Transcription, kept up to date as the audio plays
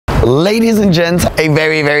Ladies and gents, a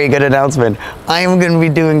very, very good announcement. I am going to be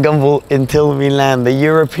doing Gumball until Milan, the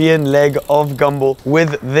European leg of Gumball,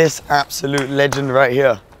 with this absolute legend right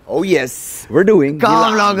here. Oh yes, we're doing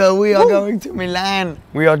Come vlogger, we are going to Milan.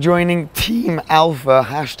 We are joining Team Alfa,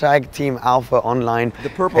 hashtag Team Alfa online. The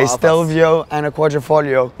purple A Stelvio and a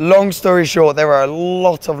Quadrifoglio. Long story short, there are a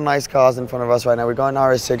lot of nice cars in front of us right now. We got an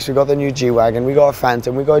RS6, we got the new G-Wagon, we got a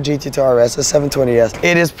Phantom, we got a GT2 RS, a 720S.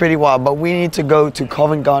 It is pretty wild, but we need to go to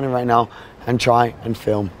Covent Garden right now and try and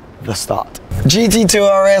film the start.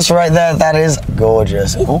 GT2 RS right there, that is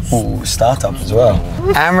gorgeous. Ooh, startup as well.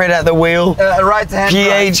 Amrit at the wheel, right hand,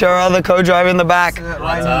 PH, our other co-driver in the back,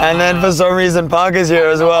 and then for some reason Parker's here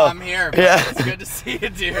as well. I'm here. Yeah. It's good to see you,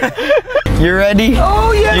 dude. You ready?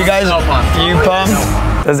 Oh yes. You guys, you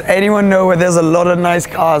pumped? Does anyone know where there's a lot of nice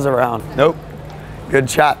cars around? Nope. Good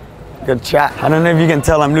chat. Good chat. I don't know if you can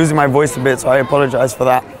tell, I'm losing my voice a bit, so I apologize for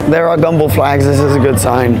that. There are Gumball flags, this is a good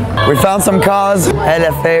sign. We found some cars,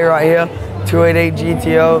 LFA right here, 288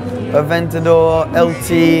 GTO, Aventador,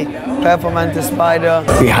 LT, Performante Spider.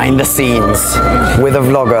 Behind the scenes with a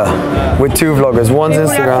vlogger, with two vloggers. One's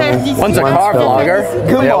Instagram, One's a car vlogger.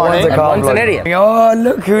 Good morning. One's an idiot. Oh,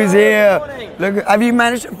 look who's here. Look, have you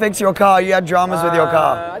managed to fix your car? You had dramas with your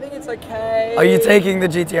car. I think it's okay. Are you taking the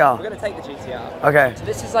GTR? We're going to take the GTR. Okay. So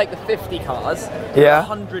this is like the 50 cars. Yeah.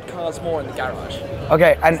 100 cars more in the garage.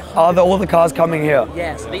 Okay, and are all the cars coming here?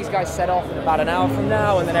 Yeah, so these guys set off in about an hour from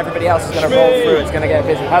now, and then everybody else is going to roll through. It's going to get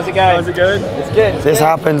busy. How's it going? How's it going? It's good. This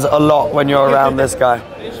happens a lot when you're around this guy.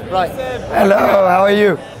 Right. Hello, how are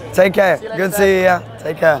you? Take care. Good to see you. Yeah.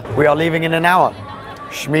 Take care. We are leaving in an hour.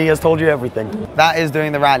 Shmi has told you everything. That is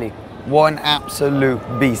doing the rally. What an absolute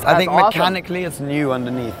beast. I think awesome. mechanically it's new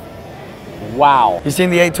underneath. Wow. You seen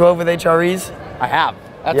the 812 with HREs? I have.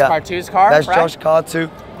 That's Yeah. Car2's car, That's right? Josh Car 2.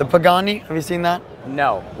 The Pagani, have you seen that?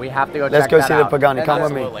 No, we have to go Let's check go that see out. the Pagani. Come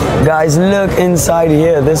with me. Absolutely. Guys, look inside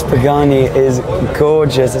here. This Pagani is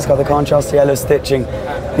gorgeous. It's got the contrast yellow stitching.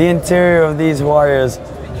 The interior of these Warriors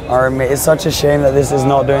are amazing. It's such a shame that this is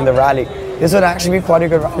not doing the rally. This would actually be quite a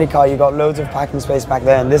good rally car. You got loads of packing space back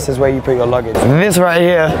there, and this is where you put your luggage. This right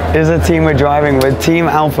here is a team we're driving with, Team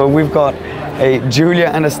Alfa. We've got a Giulia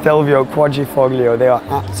and a Stelvio Quadrifoglio. They are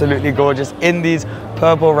absolutely gorgeous in these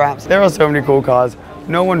purple wraps. There are so many cool cars.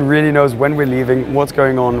 No one really knows when we're leaving, what's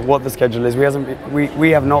going on, what the schedule is. We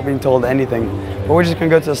have not been told anything. But we're just gonna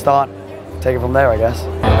go to the start, take it from there, I guess.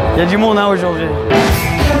 Y'a now aujourd'hui.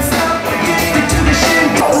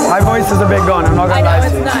 My voice is a bit gone, I'm not gonna lie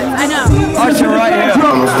to you. I know. Usher right here.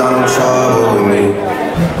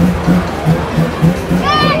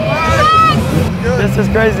 This is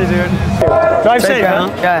crazy, dude. Drive safe, man.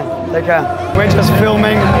 Yeah, take care. We're just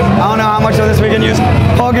filming. I don't know how much of this we can use.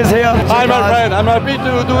 Pog is here. Hi, my friend. I'm happy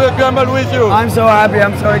to do a Gumball with you. I'm so happy.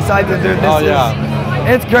 I'm so excited, dude.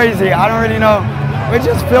 It's crazy. I don't really know. We're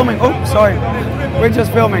just filming. Oh, sorry. We're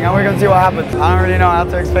just filming and we're going to see what happens. I don't really know how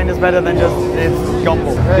to explain this better than just it's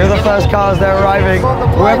Gumball. You're the first cars. They're arriving.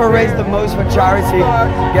 Whoever raised the most for charity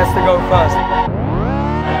gets to go first.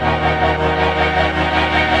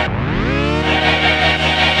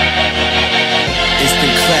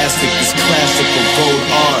 Classic, this classical gold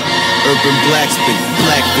art. Urban blacksmith,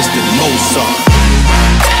 black fisted Mozart.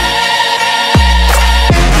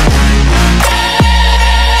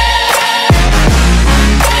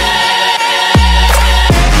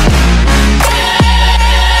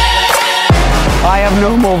 I have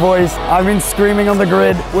no more voice. I've been screaming on the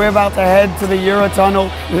grid. We're about to head to the Eurotunnel.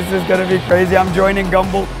 This is gonna be crazy. I'm joining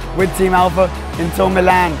Gumball with Team Alfa until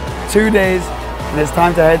Milan. 2 days. And it's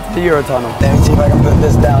time to head to the Eurotunnel. Let me see if I can put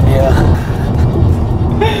this down here.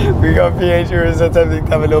 We got PH who is attempting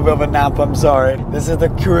to have a little bit of a nap, I'm sorry. This is the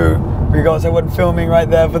crew. We got someone filming right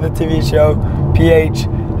there for the TV show. PH,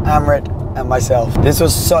 Amrit, and myself. This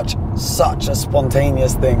was such a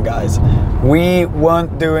spontaneous thing, guys. We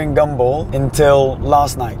weren't doing Gumball until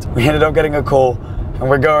last night. We ended up getting a call and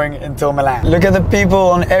we're going until Milan. Look at the people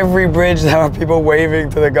on every bridge. There are people waving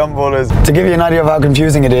to the Gumballers. To give you an idea of how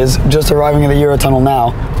confusing it is, just arriving at the Eurotunnel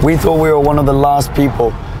now, we thought we were one of the last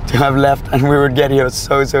people to have left and we would get here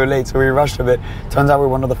so late, so we rushed a bit. Turns out we're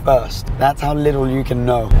one of the first. That's how little you can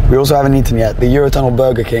know. We also haven't eaten yet. The Eurotunnel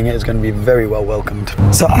Burger King is going to be very well welcomed.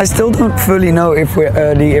 So I still don't fully know if we're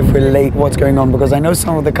early, if we're late, what's going on, because I know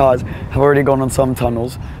some of the cars have already gone on some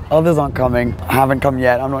tunnels. Others aren't coming, haven't come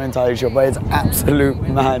yet, I'm not entirely sure, but it's absolute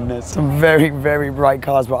madness. Some very bright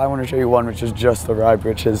cars, but I want to show you one which has just arrived,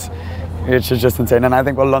 which is just insane. And I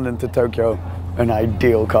think for London to Tokyo, an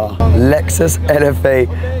ideal car. Lexus LFA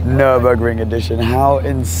Nürburgring edition. How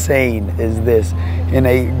insane is this? In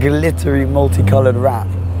a glittery multicolored wrap.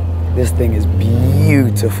 This thing is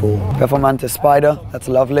beautiful. Performante Spider, that's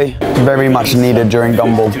lovely. Very much needed during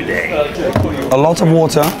Gumball. A lot of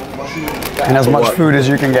water and as much food as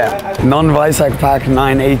you can get. Non-Visac pack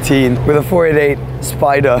 918 with a 488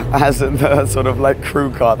 Spider as the sort of like crew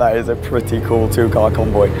car. That is a pretty cool 2-car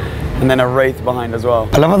convoy. And then a Wraith behind as well.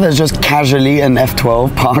 I love how there's just casually an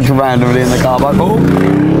F12 parked randomly in the car park. Oh,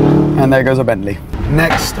 and there goes a Bentley.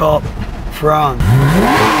 Next stop, France.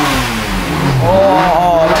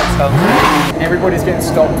 Oh, that sounds good. Everybody's getting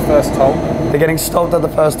stopped first toll. They're getting stopped at the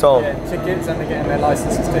first toll. Yeah, tickets and they're getting their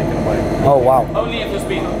licenses taken away. Oh, wow. Only if you're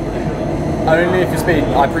speeding. Only if you're speeding,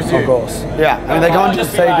 I presume. Of course. Yeah, I mean, they can't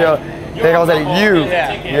just take your, they can't say you.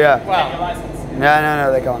 Yeah. Well,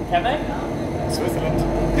 No, they can't. can they? Switzerland.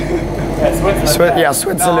 Yeah, Switzerland.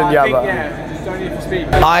 Switzerland, No, but just only if you're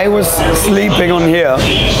speeding. I was sleeping on here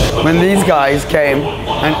when these guys came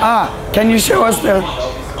and can you show us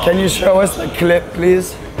the clip,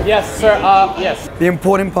 please? Yes, sir. Yes. The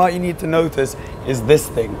important part you need to notice is this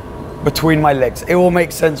thing between my legs. It will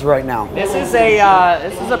make sense right now. This is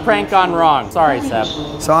a prank gone wrong. Sorry, Seb.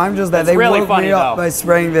 So I'm just there. It's They really woke funny, me up though. by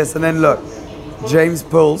spraying this, and then look, James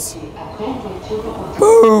pulls,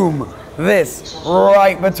 boom, this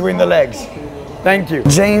right between the legs. Thank you.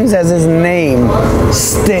 James has his name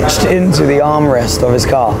stitched into the armrest of his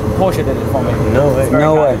car. Porsche did it for me. No way.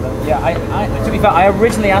 No way. Yeah, I to be fair, I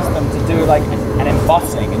originally asked them to do like an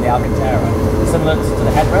embossing in the Alcantara, similar to the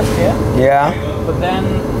headrest here. Yeah. But then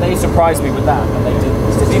they surprised me with that, and they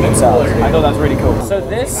did stitch it themselves. I thought that's really cool. So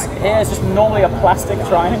this here is just normally a plastic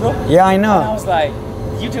triangle. Yeah, I And I know. was like,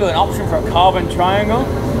 you do an option for a carbon triangle,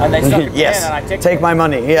 and they stuck it Yes. in, and I ticked Take my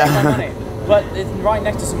money. Yeah. my money. But it's right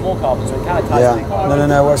next to some more carbon, so it kind of ties Yeah. it.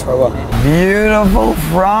 No, it works quite well. Beautiful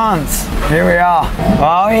France. Here we are.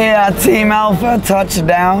 Oh yeah, Team Alpha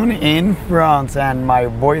touchdown in France. And my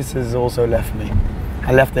voice has also left me.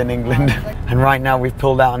 I left it in England. And right now we've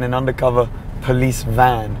pulled out in an undercover police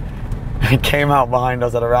van. It came out behind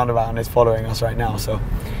us at a roundabout and is following us right now. So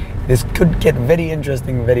this could get very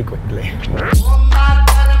interesting very quickly.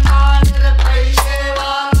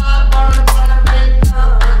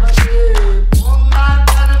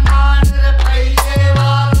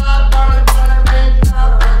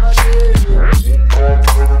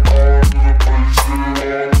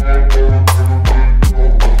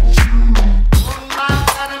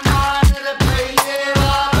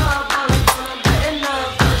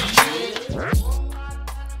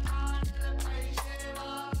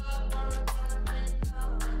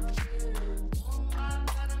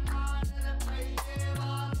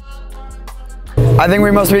 I think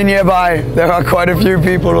we must be nearby. There are quite a few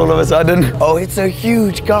people all of a sudden. Oh, it's a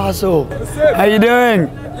huge castle. How you doing?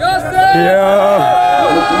 Yes, sir. Yeah.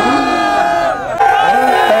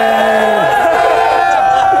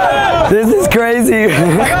 Hey. This is crazy.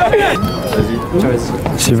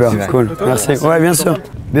 Super, cool. Merci. Ouais, bien sûr.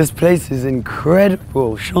 This place is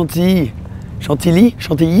incredible. Chantilly. Chantilly?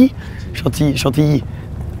 Chantilly? Chantilly. Chantilly.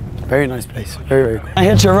 Very nice place. Very, very cool. I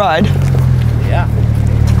hitch a ride. Yeah.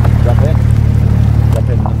 Drop in. Drop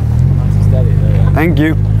in. Nice and steady. There you go. Thank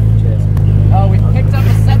you. Cheers. Oh, we picked up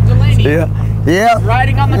a SEB Delanney. Yeah.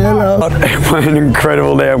 Riding on the car. What an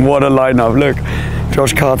incredible day and what a lineup. Look,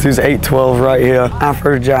 Josh Cartu's 812 right here.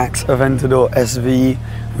 Afrojack's Aventador SV.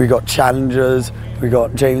 We got Challengers. We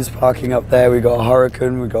got James parking up there. We got a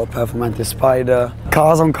Hurricane. We got Performante Spider.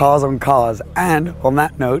 Cars on cars on cars. And on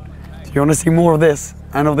that note, if you want to see more of this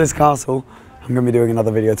and of this castle, I'm going to be doing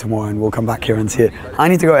another video tomorrow and we'll come back here and see it. I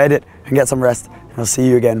need to go edit and get some rest. And I'll see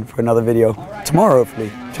you again for another video tomorrow,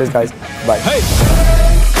 hopefully. Cheers, guys. Bye. Hey!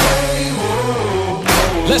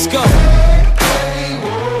 Let's go.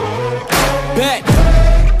 Bet.